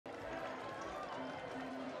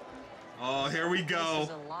Oh, here we go. This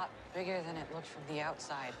is a lot bigger than it looked from the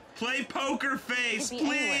outside. Play poker face,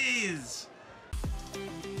 please.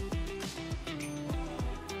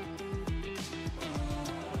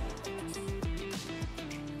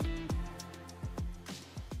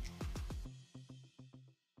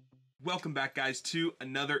 Welcome back, guys, to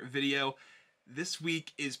another video. This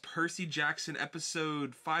week is Percy Jackson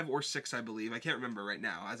episode 5 or 6, I believe. I can't remember right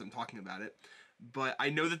now as I'm talking about it. But I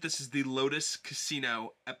know that this is the Lotus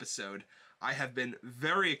Casino episode. I have been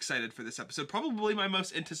very excited for this episode. Probably my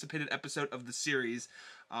most anticipated episode of the series.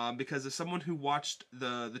 Because as someone who watched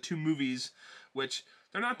the two movies, which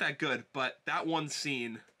they're not that good, but that one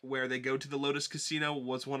scene where they go to the Lotus Casino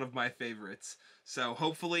was one of my favorites. So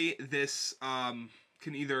hopefully this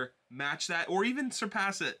can either match that or even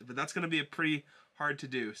surpass it, but that's going to be pretty hard to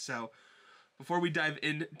do. So before we dive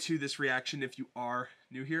into this reaction, if you are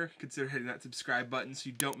new here, consider hitting that subscribe button so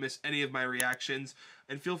you don't miss any of my reactions,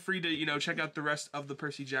 and feel free to, check out the rest of the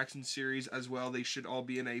Percy Jackson series as well. They should all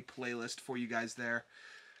be in a playlist for you guys there.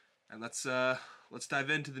 And let's dive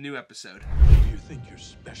into the new episode. Do you think you're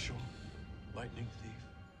special, Lightning Thief?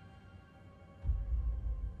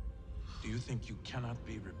 Do you think you cannot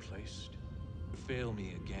be replaced? Fail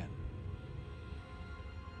me again.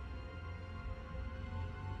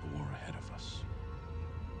 The war ahead of us.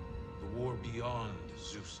 The war beyond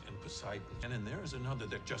Zeus and Poseidon. And there is another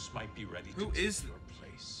that just might be ready to take your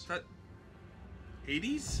place. Is that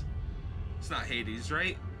Hades? It's not Hades,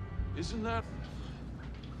 right? Isn't that?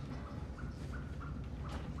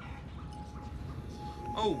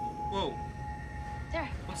 Oh, whoa. There.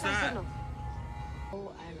 What's that?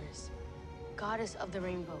 Oh, Iris, goddess of the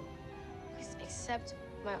rainbow. Please accept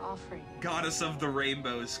my offering. Goddess of the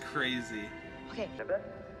Rainbow is crazy. Okay. Annebeth?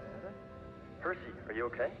 Percy, are you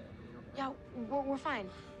okay? Yeah, we're fine.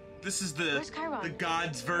 This is Where's Chiron? the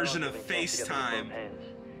gods version of FaceTime.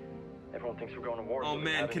 Everyone thinks we're going to war. Oh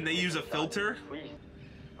man, can they use a filter? Please,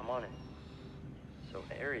 I'm on it. So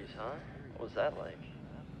Ares, huh? What was that like?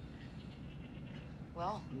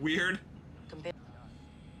 Well, Weird.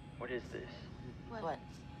 What is this? What?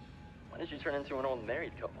 Why did you turn into an old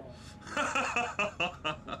married couple?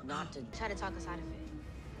 Not to try to talk us out of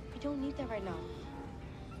it. We don't need that right now.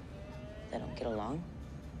 they don't get along?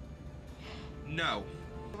 No.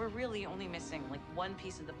 We're really only missing like one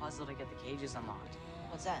piece of the puzzle to get the cages unlocked.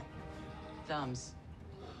 What's that? Thumbs.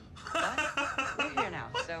 But we're here now,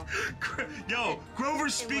 so... Yo, Grover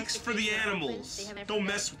speaks for the animals. Don't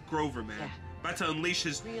mess with Grover, man. Yeah. About to unleash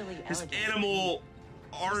his Really animal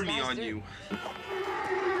army on do. you.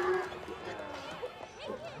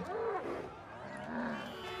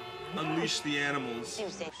 Unleash the animals.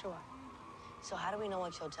 Sure. So how do we know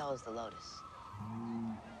which hotel is the Lotus?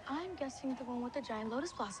 I'm guessing the one with the giant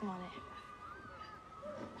lotus blossom on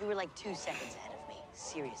it. You were like 2 seconds ahead of me.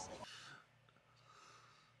 Seriously.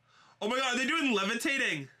 Oh my god, are they doing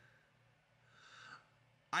levitating?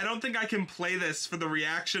 I don't think I can play this for the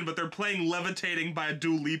reaction, but they're playing Levitating by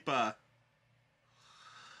Dua Lipa.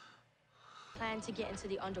 Plan to get into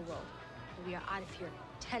the underworld. We are out of here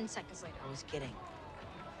 10 seconds later. I was kidding.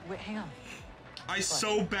 Wait, hang on. I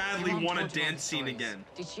so badly Mom want a told you all the dance scene stories. again.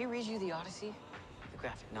 Did she read you the Odyssey? The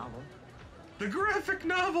graphic novel. The graphic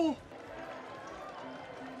novel!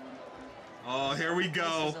 Oh, here we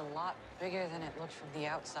go. This is a lot bigger than it looked from the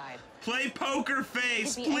outside. Play poker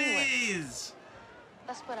face, Could be anywhere. please!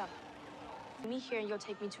 Let's split up. Meet here and you'll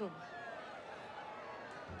take me to him.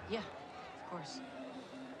 Yeah, of course.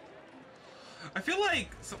 I feel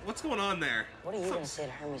like... what's going on there? What are you gonna say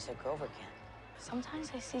to Hermes that Grover can't?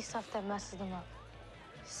 Sometimes I see stuff that messes them up.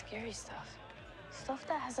 Scary stuff. Stuff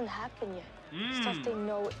that hasn't happened yet. Stuff they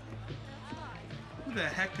know. Who the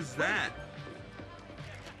heck is that?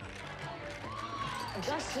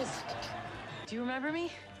 Justice! Do you remember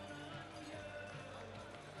me?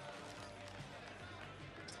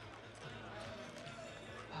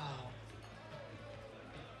 Oh.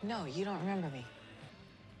 No, you don't remember me.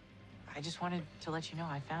 I just wanted to let you know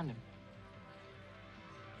I found him.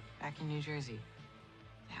 Back in New Jersey.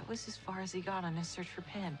 That was as far as he got on his search for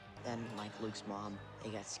Pan. Then, like Luke's mom,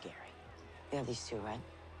 they got scary. You have these two, right?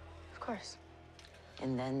 Of course.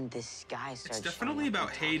 And then this guy starts. It's definitely showing up about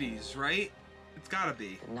and talking. Hades, right? It's gotta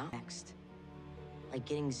be. But not next. Like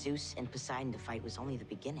getting Zeus and Poseidon to fight was only the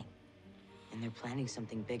beginning. And they're planning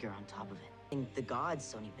something bigger on top of it. Thing the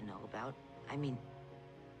gods don't even know about. I mean,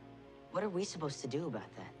 what are we supposed to do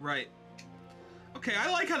about that? Right. Okay,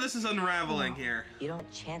 I like how this is unraveling here. You don't.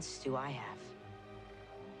 What chance do I have?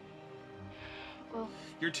 Well,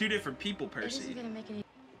 You're two different people, it Percy. isn't gonna make any.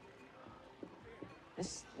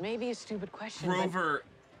 This may be a stupid question, Grover.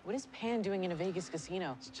 but what is Pan doing in a Vegas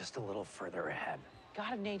casino? It's just a little further ahead.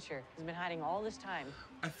 god of nature, has been hiding all this time.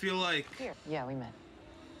 I feel like... Here. Yeah, we met.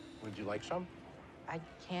 Would you like some? I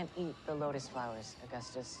can't eat the lotus flowers,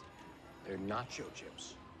 Augustus. They're nacho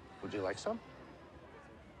chips. Would you like some?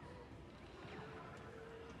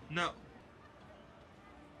 No.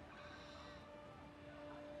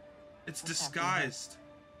 It's What's disguised.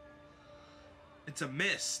 It's a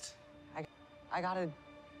mist. I gotta...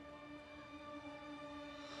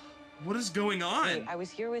 What is going on? Hey, I was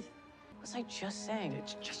here with... What was I just saying?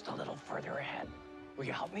 It's just a little further ahead. Will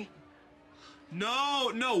you help me?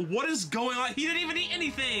 No, no, what is going on? He didn't even eat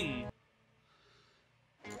anything!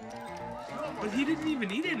 But he didn't even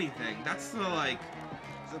eat anything. That's the, like...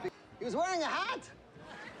 He was wearing a hat!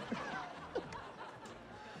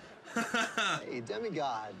 Hey,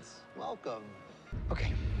 demigods, welcome.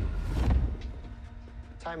 Okay.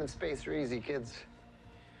 Time and space are easy, kids.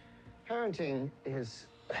 Parenting is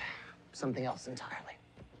something else entirely.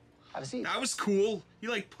 Have a seat. That was cool. He,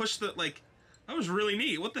 like, pushed the, like... That was really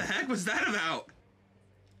neat. What the heck was that about?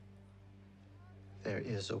 There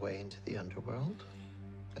is a way into the underworld.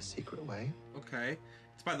 A secret way. Okay.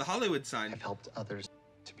 It's by the Hollywood sign. I've helped others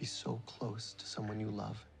to be so close to someone you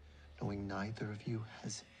love, knowing neither of you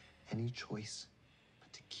has any choice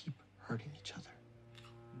but to keep hurting each other.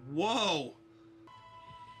 Whoa!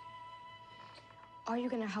 Are you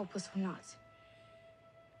gonna help us or not?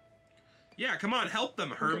 Yeah, come on, help them,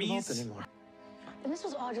 Don't get involved Hermes. anymore. Then this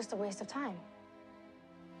was all just a waste of time.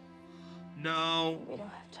 No. We don't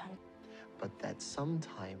have time. But that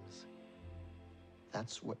sometimes,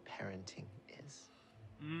 that's what parenting is.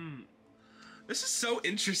 This is so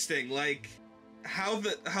interesting, like, how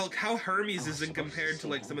Hermes isn't compared to,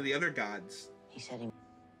 like, some of the other gods. He said he...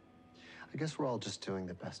 I guess we're all just doing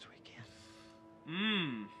the best we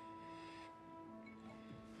can.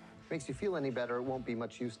 Makes you feel any better, it won't be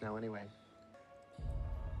much use now anyway.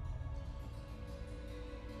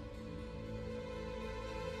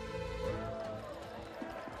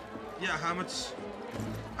 Yeah, how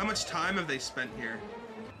much time have they spent here?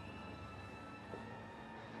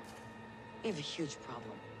 We have a huge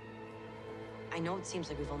problem. I know it seems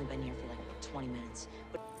like we've only been here for like 20 minutes,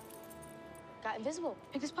 but... Got invisible.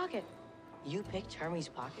 Pick his pocket. You picked Hermes'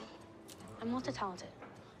 pocket? I'm multi-talented.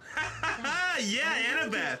 Yeah,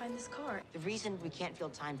 Annebeth. Find this card. The reason we can't feel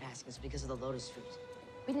time passing is because of the lotus fruit.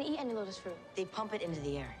 We didn't eat any lotus fruit. They pump it into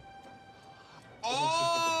the air.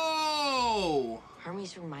 Oh!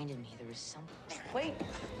 Hermes reminded me there was something... Wait!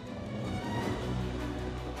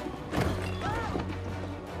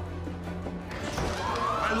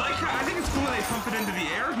 I think it's cool that they pump it into the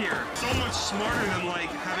air here. So much smarter than, like,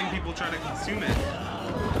 having people try to consume it.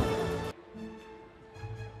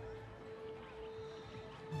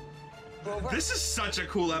 This is such a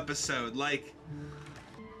cool episode, like...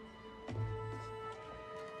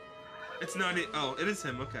 It's not it. Oh, it is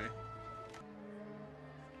him, okay.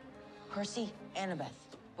 Percy, Annebeth,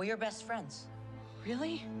 we're your best friends.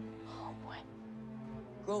 Really? Oh, boy.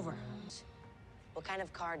 Grover, what kind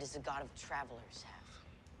of car does the god of travelers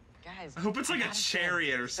have? Guys, I hope it's like a gotta say,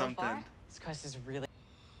 chariot or so something. far, this quest is really...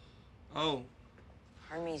 Oh,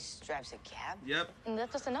 Hermes drives a cab? yep. And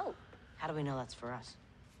left us a note. How do we know that's for us?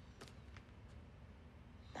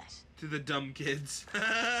 Nice. To the dumb kids. Should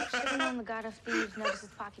have known the god of thieves noticed his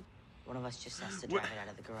pocket. One of us just has to What- drive it out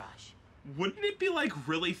of the garage. Wouldn't it be, like,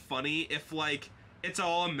 really funny if, like, it's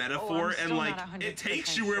all a metaphor and, still like, not it 100%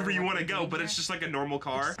 takes you wherever sure you what want to we're go, doing but here. it's just like a normal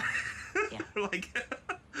car? Yeah. Like,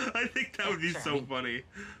 I think that would be Sure, so I mean, funny.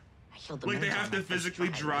 I killed the Like, they Minotaur have on to my first physically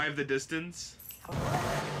try, drive the distance. Put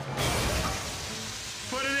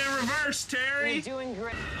it in reverse, Terry! You're doing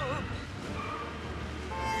great.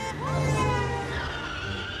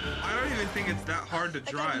 I don't even think it's that hard to I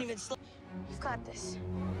couldn't drive. even slow. You've got this.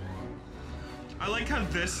 I like how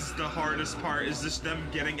this is the hardest part, is just them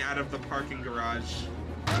getting out of the parking garage.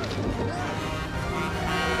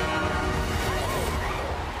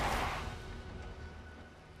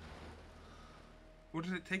 Where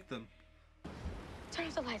did it take them? Turn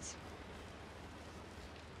off the lights.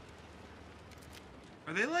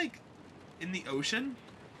 Are they, like, in the ocean?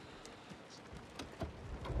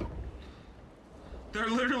 They're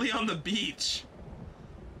literally on the beach.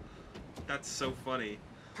 That's so funny.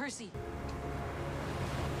 Percy,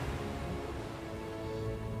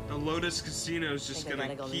 The Lotus Casino is just Think I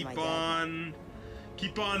gonna gotta go meet keep my dad.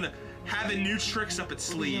 keep on having new tricks up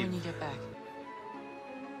its leave when sleeve. you get back.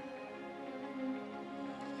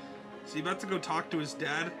 Is he about to go talk to his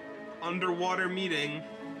dad? Underwater meeting.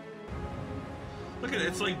 Look at it,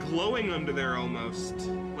 it's like glowing under there almost.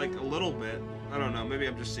 Like a little bit. I don't know, maybe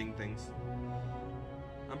I'm just seeing things.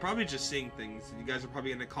 I'm probably just seeing things. You guys are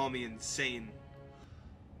probably gonna call me insane.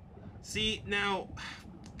 See, now,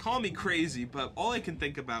 call me crazy, but all I can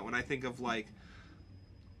think about when I think of, like,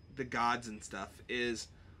 the gods and stuff is,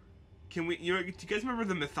 do you guys remember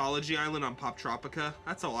the mythology island on Pop Tropica?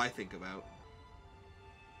 That's all I think about.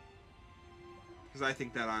 Because I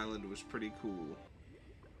think that island was pretty cool.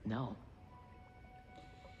 No.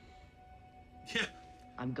 Yeah.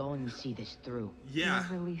 I'm going to see this through. Yeah.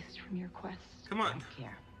 You're released from your quest. Come on. I don't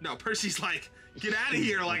care. No, Percy's like, get out of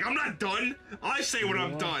here. Like, I'm not done. I say when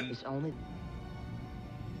I'm done. It's only...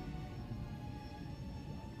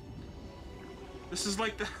 This is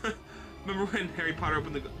like the... Remember when Harry Potter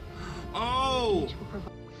opened the... Oh!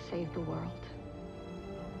 Save the world.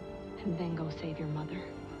 And then go save your mother.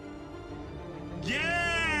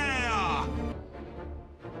 Yeah!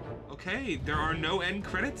 Okay, there are no end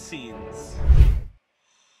credit scenes.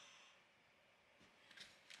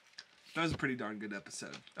 That was a pretty darn good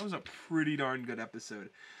episode.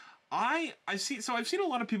 I've seen a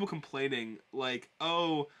lot of people complaining, like,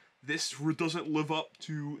 oh, this doesn't live up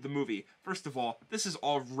to the movie. First of all, this is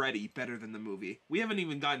already better than the movie. We haven't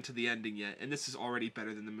even gotten to the ending yet, and this is already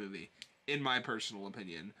better than the movie, in my personal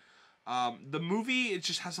opinion. The movie, it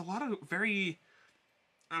just has a lot of very,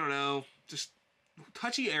 I don't know, just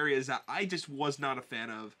touchy areas that I just was not a fan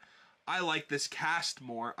of. I like this cast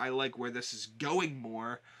more. I like where this is going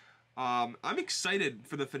more. I'm excited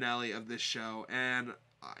for the finale of this show, and,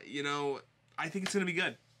 you know, I think it's going to be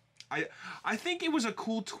good. I think it was a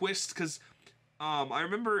cool twist, because I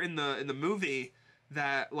remember in the movie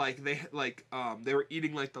that, like, they were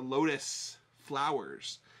eating, like, the Lotus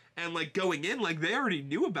flowers, and, like, going in, like, they already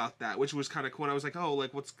knew about that, which was kind of cool, and I was like, oh,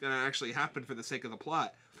 like, what's going to actually happen for the sake of the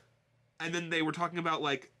plot? And then they were talking about,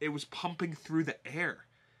 like, it was pumping through the air,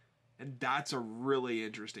 and that's a really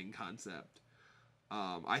interesting concept.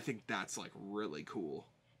 I think that's, like, really cool,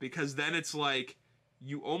 because then it's, like,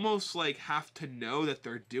 you almost, like, have to know that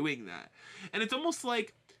they're doing that. And it's almost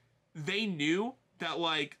like they knew that,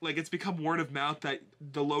 like it's become word of mouth that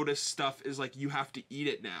the Lotus stuff is, like, you have to eat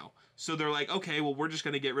it now. So they're like, okay, well, we're just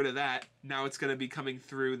going to get rid of that. Now it's going to be coming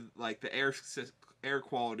through, like, the air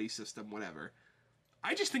quality system, whatever.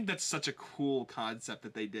 I just think that's such a cool concept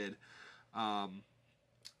that they did.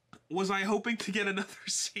 Was I hoping to get another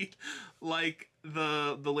scene like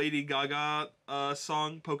the Lady Gaga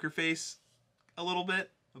song Poker Face a little bit,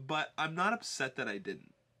 but I'm not upset that I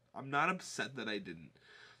didn't.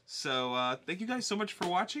 So thank you guys so much for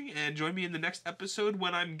watching, and join me in the next episode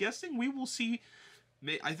when I'm guessing we will see,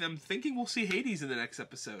 I'm thinking we'll see Hades in the next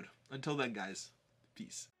episode. Until then, guys,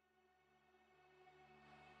 peace.